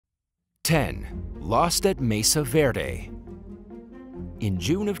10. Lost at Mesa Verde. In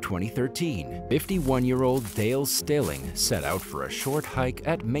June of 2013, 51-year-old Dale Stilling set out for a short hike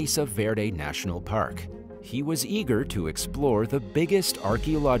at Mesa Verde National Park. He was eager to explore the biggest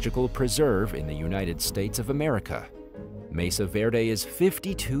archaeological preserve in the United States of America. Mesa Verde is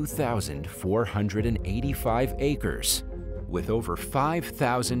 52,485 acres, with over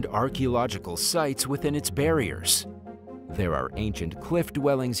 5,000 archaeological sites within its barriers. There are ancient cliff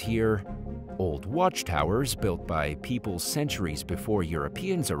dwellings here, old watchtowers built by people centuries before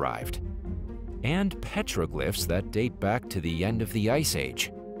Europeans arrived, and petroglyphs that date back to the end of the Ice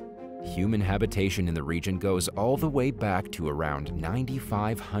Age. Human habitation in the region goes all the way back to around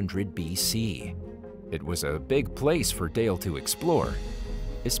 9500 BC. It was a big place for Dale to explore,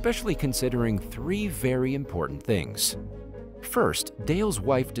 especially considering three very important things. First, Dale's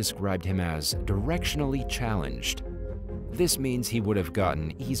wife described him as directionally challenged. This means he would have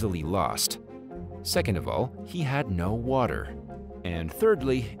gotten easily lost. Second of all, he had no water. And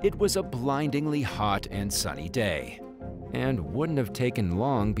thirdly, it was a blindingly hot and sunny day, and wouldn't have taken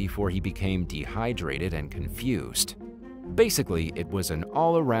long before he became dehydrated and confused. Basically, it was an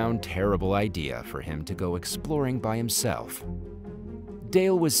all-around terrible idea for him to go exploring by himself.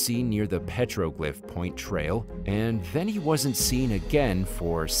 Dale was seen near the Petroglyph Point Trail, and then he wasn't seen again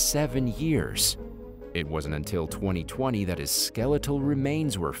for 7 years. It wasn't until 2020 that his skeletal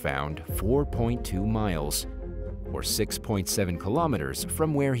remains were found 4.2 miles, or 6.7 kilometers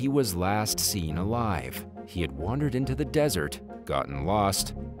from where he was last seen alive. He had wandered into the desert, gotten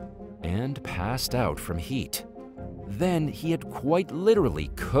lost, and passed out from heat. Then he had quite literally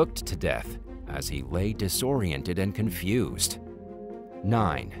cooked to death as he lay disoriented and confused.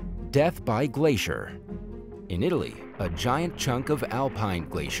 9. Death by glacier. In Italy, a giant chunk of alpine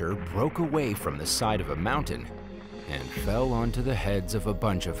glacier broke away from the side of a mountain and fell onto the heads of a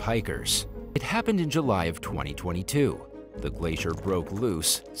bunch of hikers. It happened in July of 2022. The glacier broke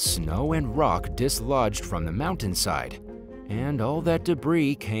loose, snow and rock dislodged from the mountainside, and all that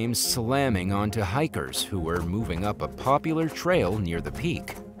debris came slamming onto hikers who were moving up a popular trail near the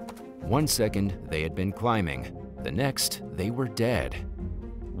peak. 1 second, they had been climbing. The next, they were dead.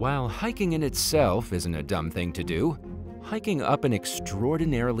 While hiking in itself isn't a dumb thing to do, hiking up an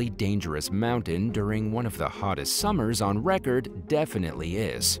extraordinarily dangerous mountain during one of the hottest summers on record definitely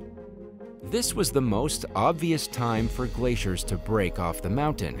is. This was the most obvious time for glaciers to break off the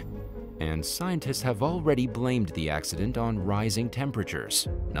mountain, and scientists have already blamed the accident on rising temperatures.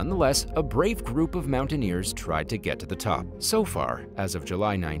 Nonetheless, a brave group of mountaineers tried to get to the top. So far, as of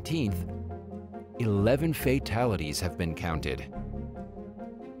July 19th, 11 fatalities have been counted.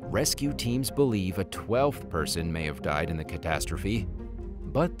 Rescue teams believe a 12th person may have died in the catastrophe,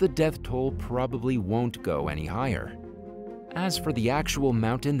 but the death toll probably won't go any higher. As for the actual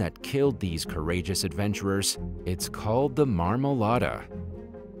mountain that killed these courageous adventurers, it's called the Marmolada.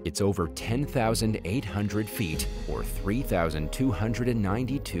 It's over 10,800 feet, or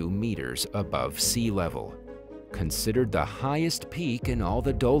 3,292 meters above sea level, considered the highest peak in all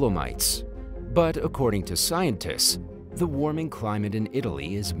the Dolomites. But according to scientists, the warming climate in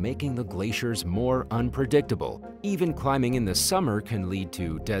Italy is making the glaciers more unpredictable. Even climbing in the summer can lead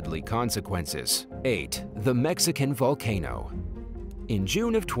to deadly consequences. 8. The Mexican volcano. In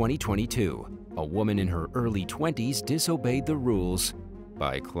June of 2022, a woman in her early 20s disobeyed the rules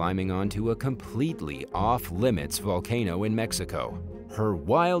by climbing onto a completely off-limits volcano in Mexico. Her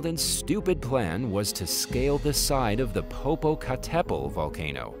wild and stupid plan was to scale the side of the Popocatépetl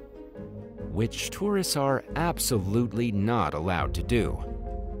volcano, which tourists are absolutely not allowed to do.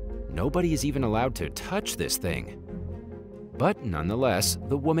 Nobody is even allowed to touch this thing. But nonetheless,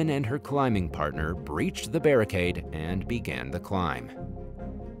 the woman and her climbing partner breached the barricade and began the climb.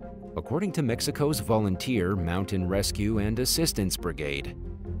 According to Mexico's Volunteer Mountain Rescue and Assistance Brigade,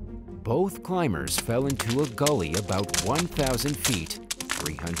 both climbers fell into a gully about 1,000 feet,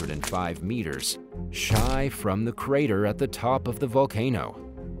 305 meters, shy from the crater at the top of the volcano.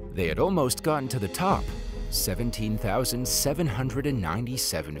 They had almost gotten to the top,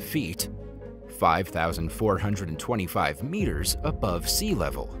 17,797 feet, 5,425 meters above sea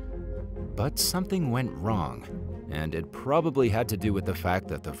level. But something went wrong, and it probably had to do with the fact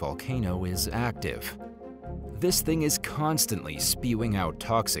that the volcano is active. This thing is constantly spewing out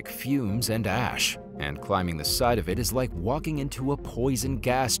toxic fumes and ash, and climbing the side of it is like walking into a poison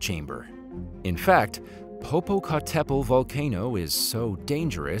gas chamber. In fact, Popocatépetl volcano is so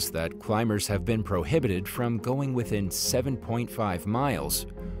dangerous that climbers have been prohibited from going within 7.5 miles,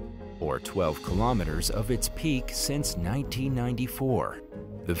 or 12 kilometers of its peak since 1994.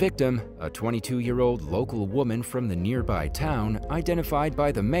 The victim, a 22-year-old local woman from the nearby town, identified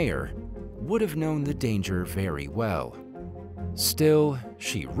by the mayor, would have known the danger very well. Still,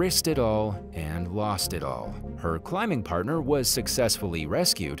 she risked it all and lost it all. Her climbing partner was successfully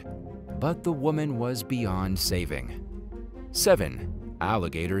rescued, but the woman was beyond saving. 7.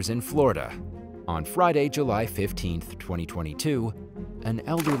 Alligators in Florida. On Friday, July 15, 2022, an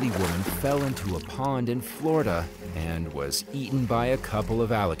elderly woman fell into a pond in Florida and was eaten by a couple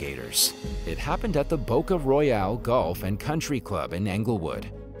of alligators. It happened at the Boca Royale Golf and Country Club in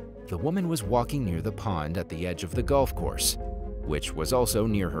Englewood. The woman was walking near the pond at the edge of the golf course, which was also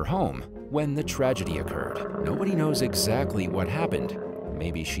near her home, when the tragedy occurred. Nobody knows exactly what happened.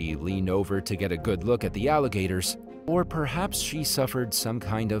 Maybe she leaned over to get a good look at the alligators, or perhaps she suffered some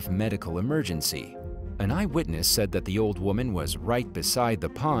kind of medical emergency. An eyewitness said that the old woman was right beside the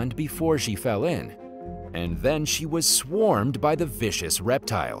pond before she fell in, and then she was swarmed by the vicious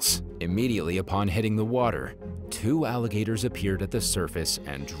reptiles. Immediately upon hitting the water, 2 alligators appeared at the surface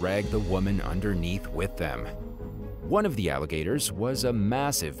and dragged the woman underneath with them. One of the alligators was a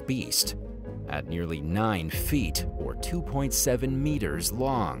massive beast, at nearly 9 feet or 2.7 meters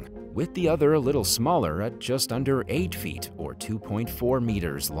long, with the other a little smaller at just under 8 feet or 2.4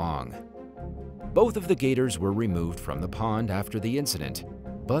 meters long. Both of the gators were removed from the pond after the incident,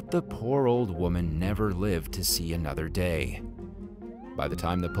 but the poor old woman never lived to see another day. By the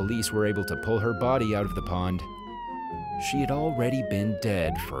time the police were able to pull her body out of the pond, she had already been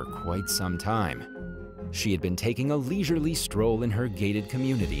dead for quite some time. She had been taking a leisurely stroll in her gated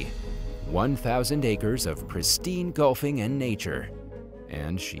community, 1,000 acres of pristine golfing and nature,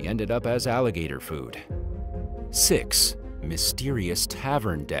 and she ended up as alligator food. 6. Mysterious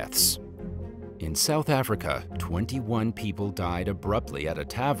tavern deaths. In South Africa, 21 people died abruptly at a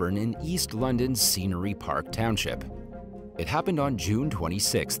tavern in East London's Scenery Park Township. It happened on June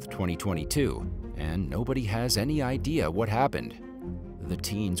 26, 2022, and nobody has any idea what happened. The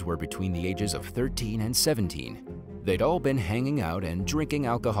teens were between the ages of 13 and 17. They'd all been hanging out and drinking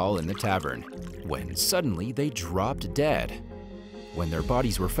alcohol in the tavern, when suddenly they dropped dead. When their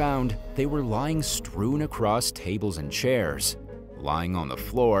bodies were found, they were lying strewn across tables and chairs, lying on the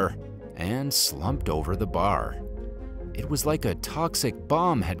floor, and slumped over the bar. It was like a toxic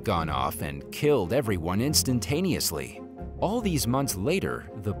bomb had gone off and killed everyone instantaneously. All these months later,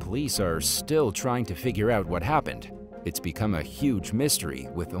 the police are still trying to figure out what happened. It's become a huge mystery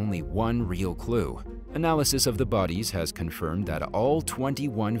with only one real clue. Analysis of the bodies has confirmed that all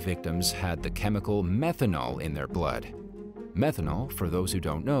 21 victims had the chemical methanol in their blood. Methanol, for those who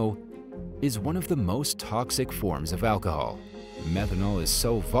don't know, is one of the most toxic forms of alcohol. Methanol is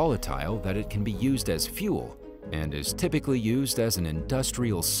so volatile that it can be used as fuel and is typically used as an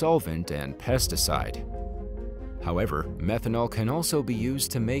industrial solvent and pesticide. However, methanol can also be used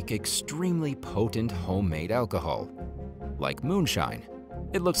to make extremely potent homemade alcohol, like moonshine.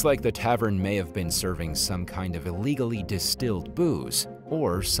 It looks like the tavern may have been serving some kind of illegally distilled booze,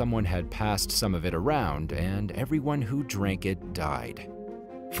 or someone had passed some of it around and everyone who drank it died.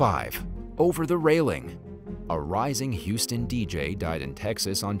 5. Over the railing. A rising Houston DJ died in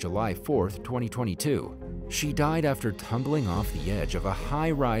Texas on July 4, 2022. She died after tumbling off the edge of a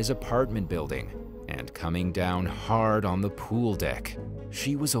high-rise apartment building and coming down hard on the pool deck.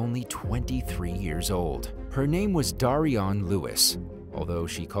 She was only 23 years old. Her name was Darian Lewis, although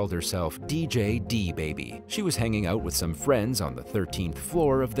she called herself DJ D-Baby. She was hanging out with some friends on the 13th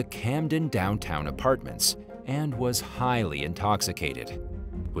floor of the Camden downtown apartments and was highly intoxicated.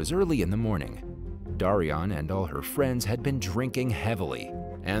 It was early in the morning. Darian and all her friends had been drinking heavily,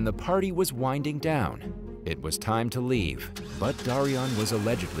 and the party was winding down. It was time to leave, but Darian was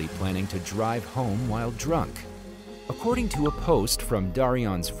allegedly planning to drive home while drunk. According to a post from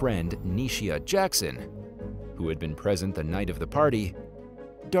Darian's friend Nishia Jackson, who had been present the night of the party,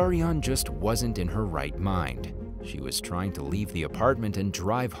 Darian just wasn't in her right mind. She was trying to leave the apartment and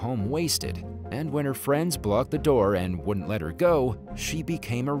drive home wasted, and when her friends blocked the door and wouldn't let her go, she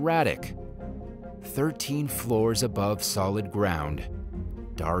became erratic. 13 floors above solid ground,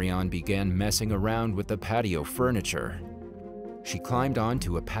 Darian began messing around with the patio furniture. She climbed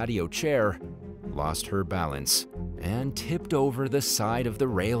onto a patio chair, lost her balance, and tipped over the side of the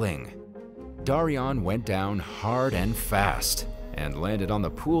railing. Darian went down hard and fast and landed on the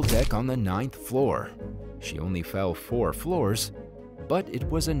pool deck on the 9th floor. She only fell 4 floors, but it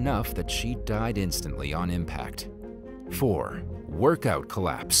was enough that she died instantly on impact. 4. Workout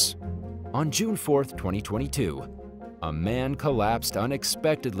collapse. On June 4, 2022, a man collapsed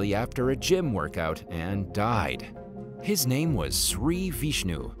unexpectedly after a gym workout and died. His name was Sri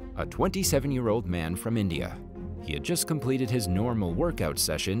Vishnu, a 27-year-old man from India. He had just completed his normal workout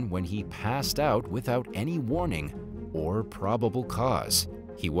session when he passed out without any warning or probable cause.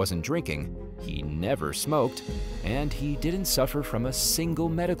 He wasn't drinking, he never smoked, and he didn't suffer from a single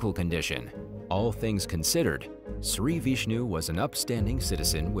medical condition. All things considered, Sri Vishnu was an upstanding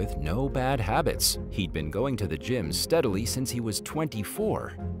citizen with no bad habits. He'd been going to the gym steadily since he was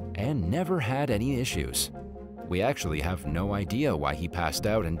 24 and never had any issues. We actually have no idea why he passed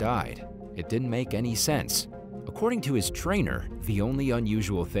out and died. It didn't make any sense. According to his trainer, the only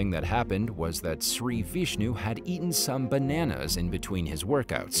unusual thing that happened was that Sri Vishnu had eaten some bananas in between his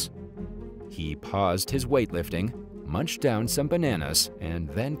workouts. He paused his weightlifting, munched down some bananas, and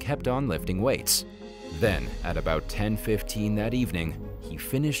then kept on lifting weights. Then, at about 10:15 that evening, he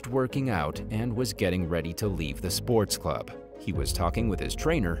finished working out and was getting ready to leave the sports club. He was talking with his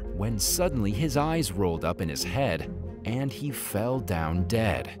trainer when suddenly his eyes rolled up in his head and he fell down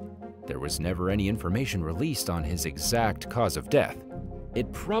dead. There was never any information released on his exact cause of death.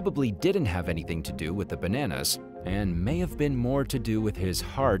 It probably didn't have anything to do with the bananas and may have been more to do with his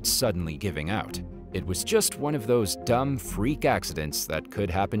heart suddenly giving out. It was just one of those dumb freak accidents that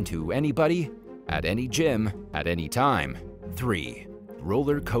could happen to anybody, at any gym, at any time. 3.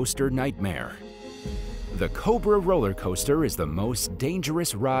 Roller coaster nightmare. The Cobra roller coaster is the most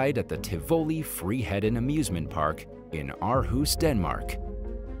dangerous ride at the Tivoli Friheden amusement park in Aarhus, Denmark.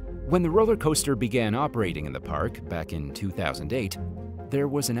 When the roller coaster began operating in the park back in 2008, there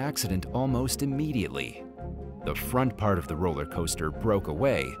was an accident almost immediately. The front part of the roller coaster broke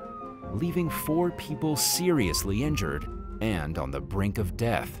away, leaving 4 people seriously injured and on the brink of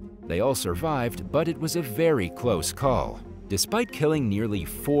death. They all survived, but it was a very close call. Despite killing nearly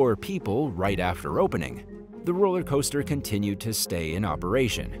 4 people right after opening, the roller coaster continued to stay in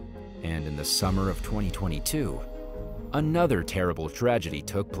operation. And in the summer of 2022, another terrible tragedy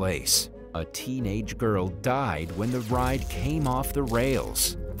took place. A teenage girl died when the ride came off the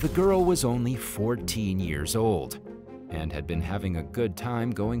rails. The girl was only 14 years old and had been having a good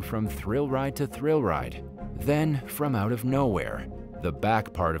time going from thrill ride to thrill ride. Then, from out of nowhere, the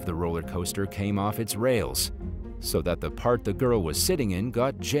back part of the roller coaster came off its rails, so that the part the girl was sitting in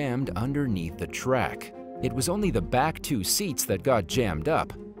got jammed underneath the track. It was only the back 2 seats that got jammed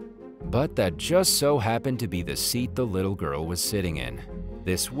up, but that just so happened to be the seat the little girl was sitting in.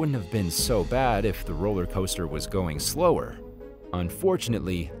 This wouldn't have been so bad if the roller coaster was going slower.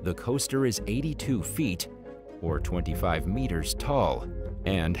 Unfortunately, the coaster is 82 feet, or 25 meters tall,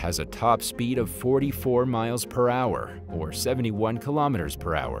 and has a top speed of 44 miles per hour, or 71 kilometers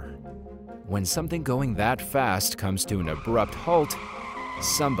per hour. When something going that fast comes to an abrupt halt,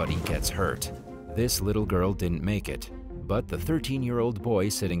 somebody gets hurt. This little girl didn't make it, but the 13-year-old boy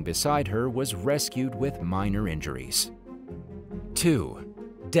sitting beside her was rescued with minor injuries. 2.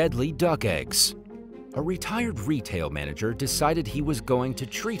 Deadly duck eggs. A retired retail manager decided he was going to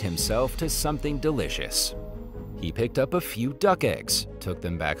treat himself to something delicious. He picked up a few duck eggs, took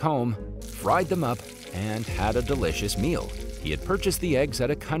them back home, fried them up, and had a delicious meal. He had purchased the eggs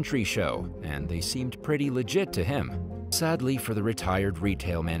at a country show, and they seemed pretty legit to him. Sadly for the retired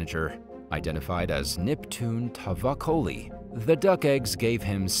retail manager, identified as Niptun Tavakoli, the duck eggs gave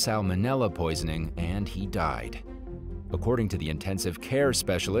him salmonella poisoning and he died. According to the intensive care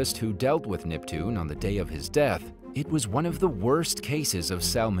specialist who dealt with Niptun on the day of his death, it was one of the worst cases of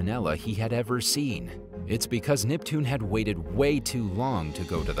salmonella he had ever seen. It's because Niptun had waited way too long to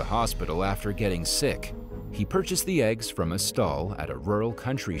go to the hospital after getting sick. He purchased the eggs from a stall at a rural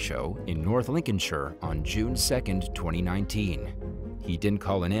country show in North Lincolnshire on June 2, 2019. He didn't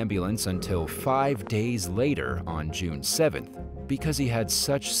call an ambulance until 5 days later on June 7th because he had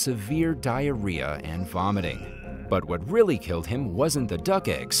such severe diarrhea and vomiting. But what really killed him wasn't the duck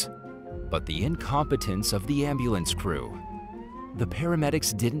eggs, but the incompetence of the ambulance crew. The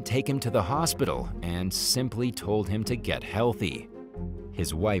paramedics didn't take him to the hospital and simply told him to get healthy.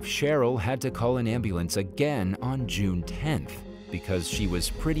 His wife Cheryl had to call an ambulance again on June 10th because she was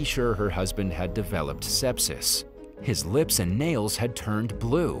pretty sure her husband had developed sepsis. His lips and nails had turned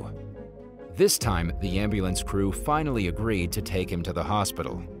blue. This time, the ambulance crew finally agreed to take him to the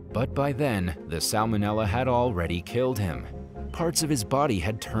hospital, but by then, the salmonella had already killed him. Parts of his body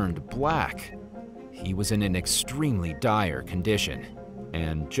had turned black. He was in an extremely dire condition,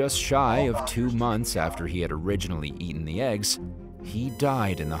 and just shy of 2 months after he had originally eaten the eggs, he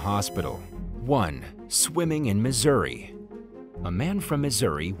died in the hospital. 1. Swimming in Missouri. A man from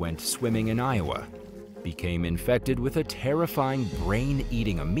Missouri went swimming in Iowa, became infected with a terrifying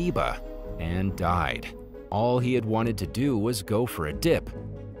brain-eating amoeba, and died. All he had wanted to do was go for a dip,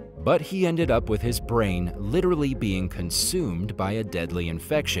 but he ended up with his brain literally being consumed by a deadly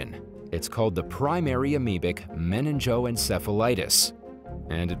infection. It's called the primary amoebic meningoencephalitis,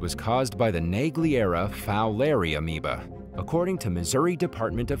 and it was caused by the Nagliera fowleri amoeba. According to Missouri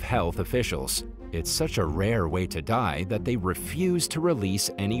Department of Health officials, it's such a rare way to die that they refuse to release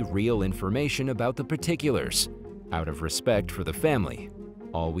any real information about the particulars, out of respect for the family.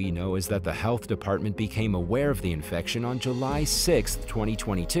 All we know is that the health department became aware of the infection on July 6,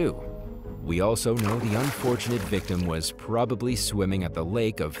 2022. We also know the unfortunate victim was probably swimming at the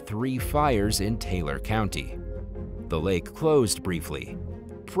Lake of Three Fires in Taylor County. The lake closed briefly,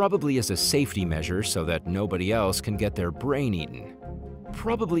 probably as a safety measure so that nobody else can get their brain eaten.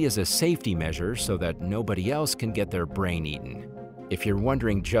 If you're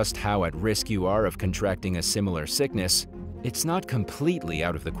wondering just how at risk you are of contracting a similar sickness, it's not completely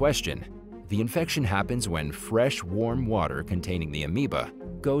out of the question. The infection happens when fresh, warm water containing the amoeba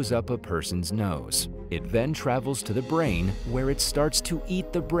goes up a person's nose. It then travels to the brain, where it starts to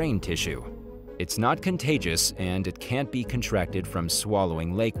eat the brain tissue. It's not contagious, and it can't be contracted from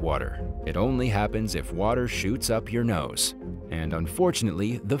swallowing lake water. It only happens if water shoots up your nose. And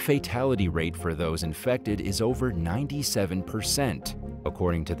unfortunately, the fatality rate for those infected is over 97%,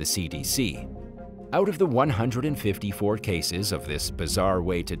 according to the CDC. Out of the 154 cases of this bizarre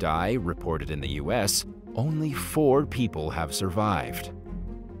way to die reported in the US, only 4 people have survived.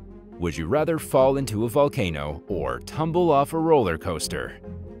 Would you rather fall into a volcano or tumble off a roller coaster?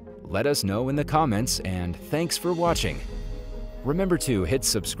 Let us know in the comments, and thanks for watching. Remember to hit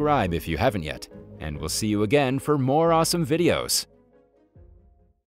subscribe if you haven't yet, and we'll see you again for more awesome videos.